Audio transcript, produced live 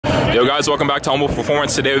Yo guys, welcome back to Humble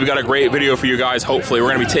Performance. Today we've got a great video for you guys. Hopefully we're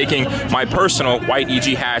going to be taking my personal white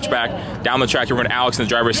EG hatchback down the track. We're going to Alex in the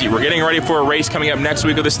driver's seat. We're getting ready for a race coming up next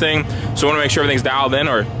week of this thing, so I want to make sure everything's dialed in,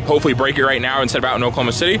 or hopefully break it right now and set about in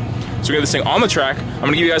Oklahoma City. So we get this thing on the track. I'm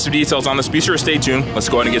going to give you guys some details on this. Be sure to stay tuned. Let's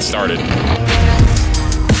go ahead and get started.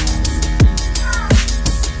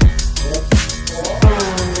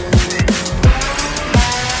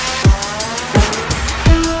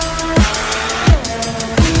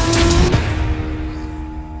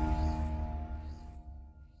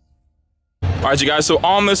 Alright you guys, so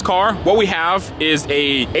on this car, what we have is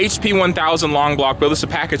a HP 1000 long block build. This is a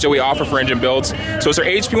package that we offer for engine builds. So it's our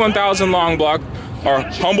HP 1000 long block, our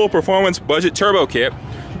Humble Performance Budget Turbo Kit,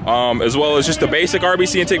 as well as just the basic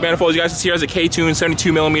RBC intake manifold. You guys can see it has a K20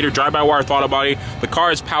 72mm drive-by-wire throttle body. The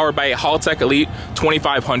car is powered by a Haltech Elite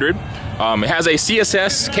 2500. It has a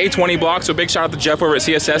CSS K20 block, so big shout out to Jeff over at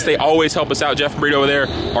CSS. They always help us out. Jeff and Brito over there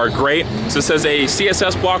are great. So this has a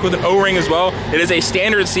CSS block with an O-ring as well. It is a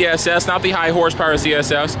standard CSS, not the high horsepower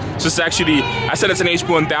CSS. So this is actually I said it's an HP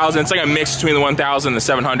 1000. It's like a mix between the 1000 and the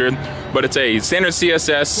 700, but it's a standard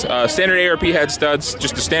CSS, standard ARP head studs,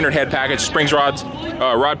 just the standard head package, springs rods,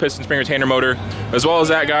 rod piston spring retainer motor. As well as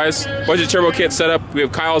that, guys, budget turbo kit setup. We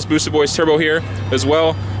have Kyle's Boosted Boys turbo here as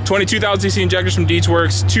well. 22,000 cc injectors from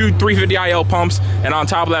Deechworks, two 350IL pumps, and on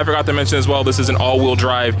top of that, I forgot to mention as well, this is an all-wheel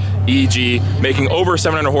drive EG, making over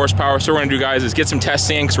 700 horsepower. So what we're gonna do, guys, is get some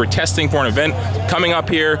testing, because we're testing for an event coming up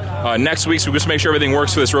here next week. So we just make sure everything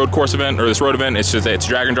works for this road course event, or this road event. It's a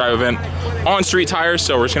drag and drive event on street tires,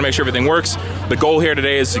 so we're just gonna make sure everything works. The goal here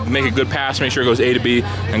today is to make a good pass, make sure it goes A to B,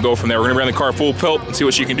 and go from there. We're gonna run the car full tilt and see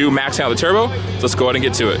what she can do, maxing out the turbo. So let's go ahead and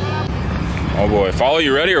get to it. Oh boy, Follow,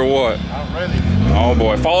 you ready or what? I'm ready. Oh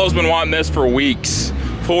boy, Follow's been wanting this for weeks.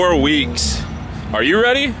 4 weeks. Are you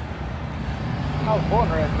ready? I was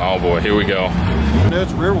born ready. Oh boy, here we go. No,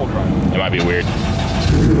 it's rear wheel drive. It might be weird.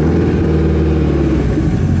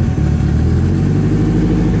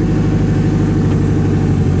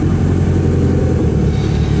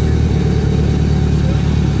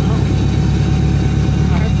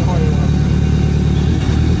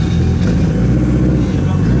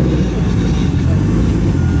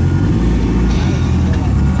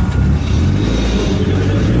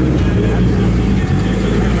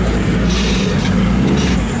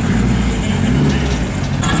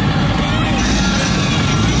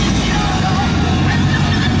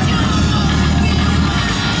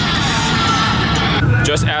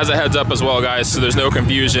 Just as a heads up as well, guys, so there's no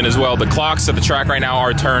confusion as well, the clocks at the track right now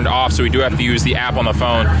are turned off, so we do have to use the app on the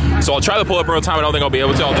phone. So I'll try to pull up real time. I don't think I'll be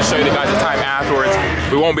able to. I'll just show you the guys the time afterwards.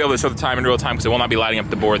 We won't be able to show the time in real time because it will not be lighting up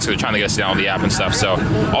the board, so they're trying to get us down on the app and stuff. So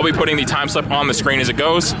I'll be putting the time slip on the screen as it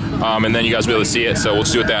goes, and then you guys will be able to see it, so we'll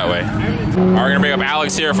just do it that way. All right, we're gonna bring up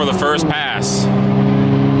Alex here for the first pass.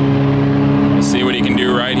 Let's see what he can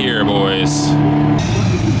do right here, boys.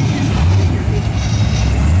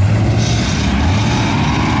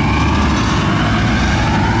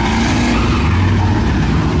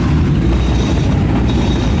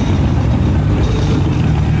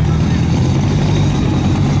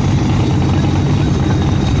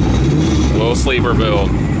 Sleeper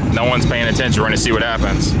build. No one's paying attention. We're going to see what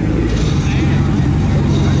happens.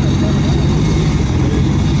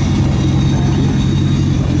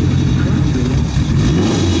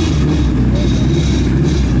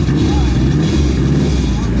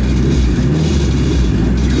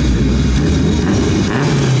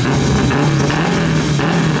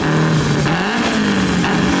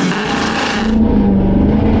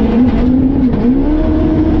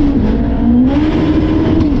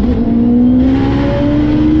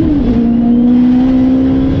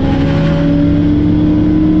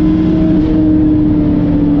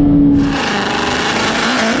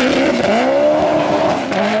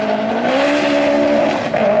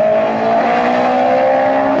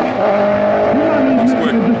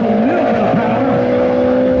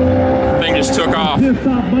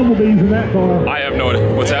 I have no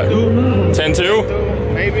idea. What's that?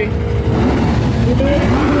 10-2? Maybe.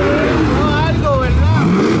 I'm going now.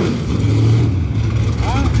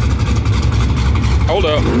 Hold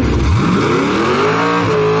up.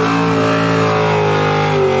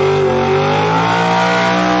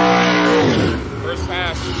 First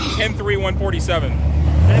pass, 10-3, 147.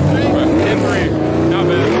 10-3, not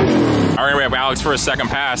bad. All right, we have Alex for a second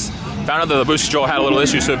pass. Found out that the boost control had a little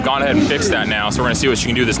issue, so we've gone ahead and fixed that now. So we're gonna see what she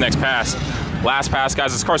can do this next pass. Last pass,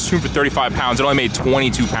 guys, this car's tuned for 35 pounds. It only made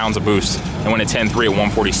 22 pounds of boost and went at 10.3 at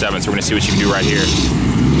 147. So we're gonna see what she can do right here.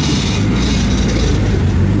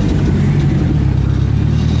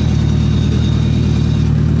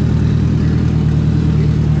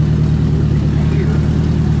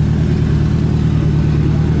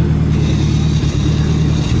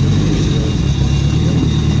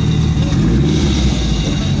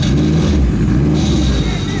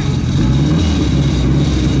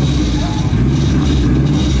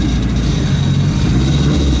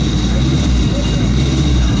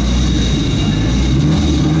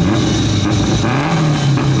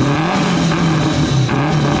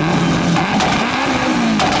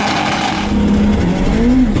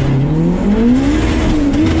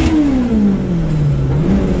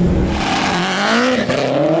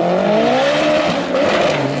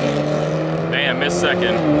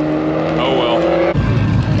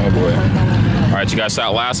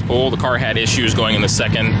 pull. The car had issues going in the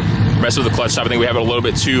second. Messed with the clutch stop. I think we have it a little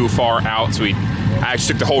bit too far out, so I actually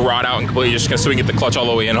took the whole rod out and completely just so we can get the clutch all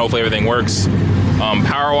the way in. Hopefully everything works.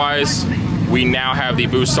 Power-wise, we now have the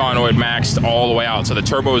boost solenoid maxed all the way out, so the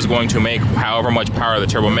turbo is going to make however much power the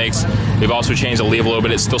turbo makes. We've also changed the lever a little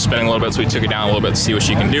bit. It's still spinning a little bit, so we took it down a little bit to see what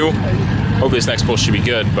she can do. Hopefully this next pull should be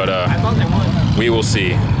good, but we will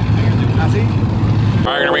see. All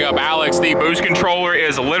right, gonna bring up Alex. The boost controller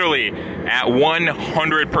is literally at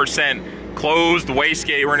 100% closed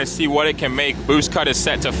wastegate. We're gonna see what it can make. Boost cut is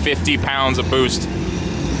set to 50 pounds of boost.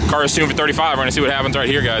 Car is tuned for 35. We're gonna see what happens right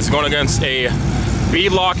here, guys. Going against a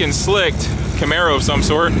beadlock and slicked Camaro of some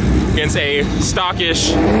sort against a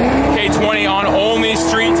stockish K20 on only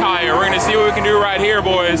street tire. We're gonna see what we can do right here,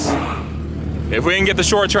 boys. If we can get the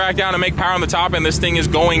short track down and make power on the top end, this thing is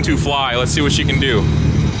going to fly. Let's see what she can do.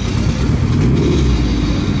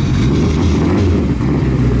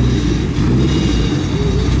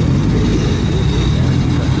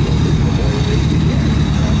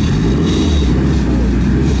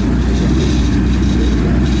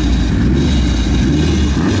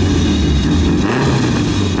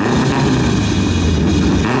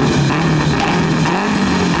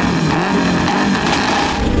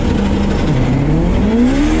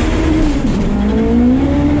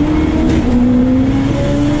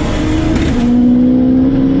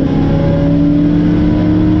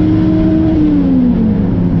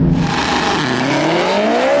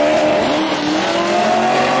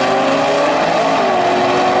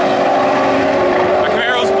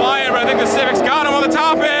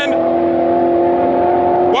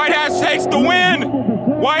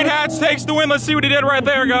 Takes the win. Let's see what he did right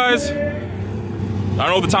there, guys. I don't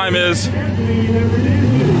know what the time is.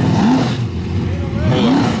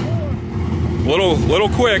 Hold on. Little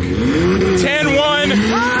quick. 10-1,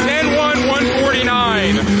 10-1,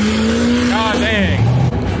 149. God dang.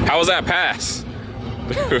 How was that pass?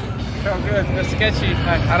 Felt good. It's sketchy.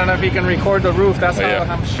 I don't know if you can record the roof. That's how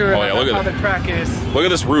I'm sure that's how the track is. Look at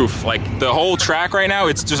this roof. Like the whole track right now,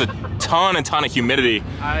 it's just a ton of humidity.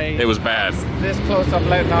 It was bad. This close up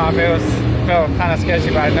letting off, it felt kind of sketchy,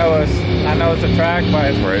 but I know it's a track,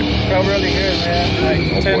 but it felt really good,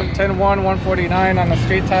 man. Like 10-1, 149 on the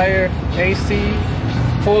street tire, AC,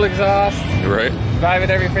 full exhaust. Right. Drive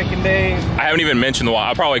it every freaking day. I haven't even mentioned the wall.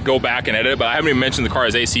 I'll probably go back and edit it, but I haven't even mentioned the car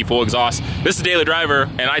is AC full exhaust. This is a daily driver,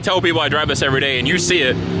 and I tell people I drive this every day, and you see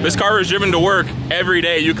it. This car is driven to work every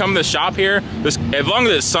day. You come to the shop here, as long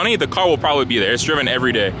as it's sunny, the car will probably be there. It's driven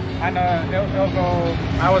every day. And it'll go,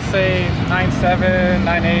 I would say 9.7,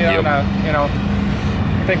 9.8 on a, you know,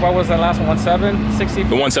 I think what was the last one, 1.7, 60 foot?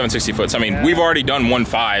 The 1.7, 60 foot. So, I mean, we've already done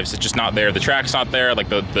 1.5s. It's just not there. The track's not there. Like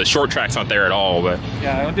the short track's not there at all. But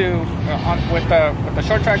yeah, it'll do with the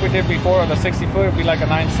short track we did before, the 60 foot would be like a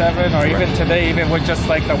 9.7, or even today, even with just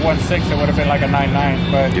like the 1.6, it would have been like a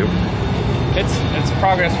 9.9. But it's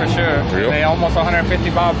progress for sure. They almost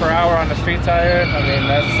 150 miles per hour on the street tire. I mean,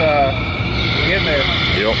 that's getting there.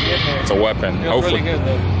 Yep, it's a weapon. Hopefully, really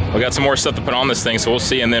good, we got some more stuff to put on this thing, so we'll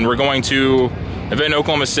see. And then we're going to event in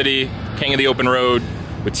Oklahoma City, King of the Open Road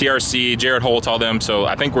with TRC, Jared Holt, all them. So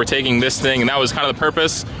I think we're taking this thing, and that was kind of the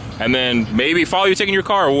purpose. And then maybe Follow, you taking your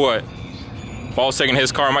car or what? Follow's taking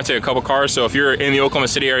his car. I might take a couple cars. So if you're in the Oklahoma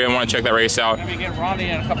City area and want to check that race out, maybe get Ronnie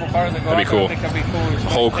and a couple cars that go. That'd be cool. I think that'd be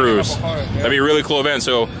cool. Whole cruise. That'd be a really cool event.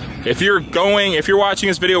 So if you're watching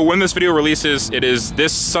this video, when this video releases, it is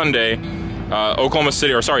this Sunday, Oklahoma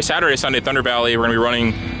City, or sorry, Saturday, Sunday, Thunder Valley. We're gonna be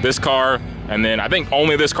running this car, and then I think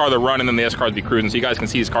only this car to run, and then the S cars will be cruising. So you guys can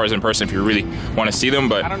see these cars in person if you really want to see them.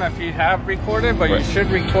 But I don't know if you have recorded, but you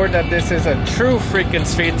should record that this is a true freaking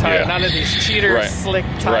street tire, none of these cheater slick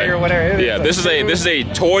tire, whatever. This is a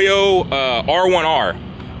Toyo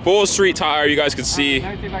R1R, full street tire. You guys can see.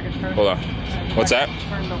 Hold on. What's that?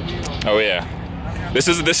 Oh yeah. This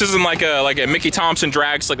isn't like a Mickey Thompson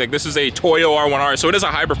drag slick. Like this is a Toyo R1R, so it is a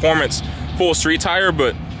high performance full street tire,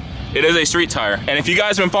 but it is a street tire. And if you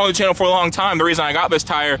guys have been following the channel for a long time, the reason I got this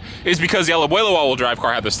tire is because the Abuelo all-wheel drive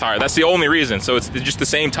car had this tire. That's the only reason. So it's just the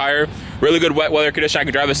same tire. Really good wet weather condition. I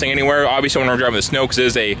can drive this thing anywhere. Obviously when I'm driving the snow,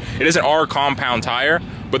 because it is an R compound tire,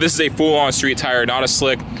 but this is a full-on street tire, not a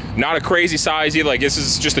slick, not a crazy size either. Like this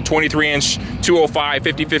is just a 23-inch 205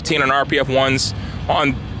 50/15 on RPF ones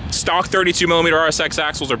on stock 32mm RSX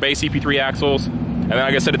axles or base EP3 axles. And then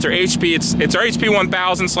like I said, it's our HP, it's our HP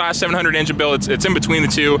 1000/700 engine build. It's in between the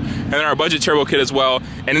two. And then our budget turbo kit as well.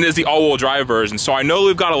 And it is the all-wheel drive version. So I know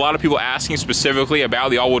we've got a lot of people asking specifically about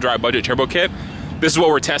the all-wheel drive budget turbo kit. This is what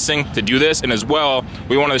we're testing to do this. And as well,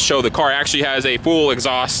 we wanted to show the car actually has a full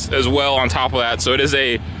exhaust as well on top of that. So it is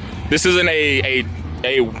this isn't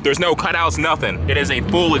there's no cutouts, nothing. It is a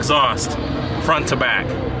full exhaust front to back.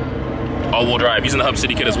 all-wheel drive, using the Hub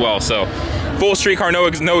City kit as well. So full street car, no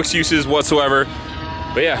excuses whatsoever.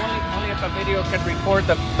 But yeah. Only if a video can record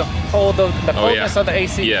the coldness of the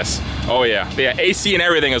AC. Yes. Oh yeah. Yeah, AC and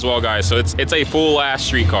everything as well, guys. So it's a full-ass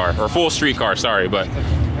street car, or full street car, sorry, but.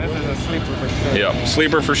 This is a sleeper for sure. Yeah,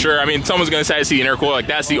 sleeper for sure. I mean, someone's gonna say I see the intercooler. Like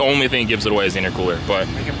that's the only thing that gives it away is the intercooler. But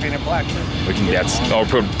we can paint it black too. We can. Or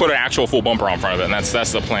put an actual full bumper on front of it, and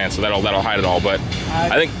that's the plan. So that'll hide it all. But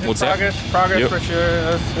I think progress for sure.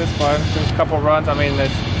 It's fun. Just a couple runs. I mean,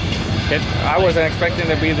 I wasn't expecting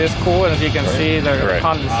to be this cool, and as you can see, there's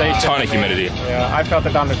condensation. Ton of humidity. Yeah, I felt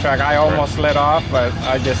it down the track. I almost let off, but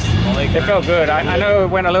it felt good. I know it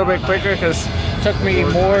went a little bit quicker because it took me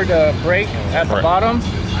more to brake at the bottom,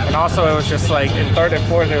 and also it was just like in third and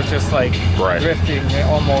fourth, it was just like drifting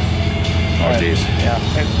almost. Oh jeez. Yeah.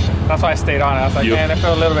 That's why I stayed on it. I was like, man, it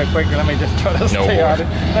felt a little bit quicker. Let me just try to stay on it.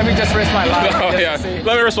 Let me just risk my life.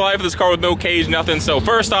 Let me risk my life with this car with no cage, nothing. So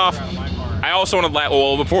first off, I also want to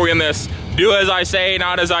well, before we end this, do as I say,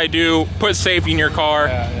 not as I do. Put safety in your car.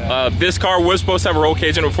 This car was supposed to have a roll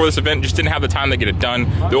cage in it before this event, just didn't have the time to get it done.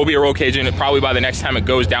 There will be a roll cage in it probably by the next time it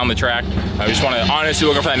goes down the track. I just want to honestly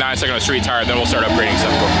looking for that 9-second on the street tire, then we'll start upgrading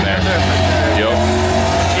stuff from there. Yep.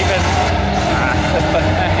 Even just a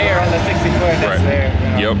hair on the 60 foot that's there.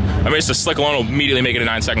 You know? Yep. I mean, it's a slick alone will immediately make it a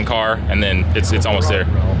 9-second car, and then it's almost there.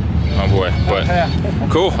 Oh boy. But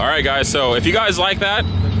cool. All right, guys. So if you guys like that,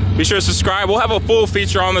 be sure to subscribe. We'll have a full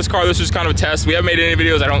feature on this car. This is kind of a test. We haven't made any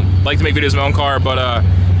videos. I don't like to make videos of my own car, but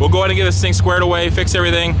we'll go ahead and get this thing squared away, fix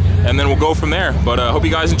everything, and then we'll go from there. But I hope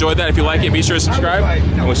you guys enjoyed that. If you like it, be sure to subscribe,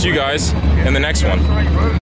 and we'll see you guys in the next one.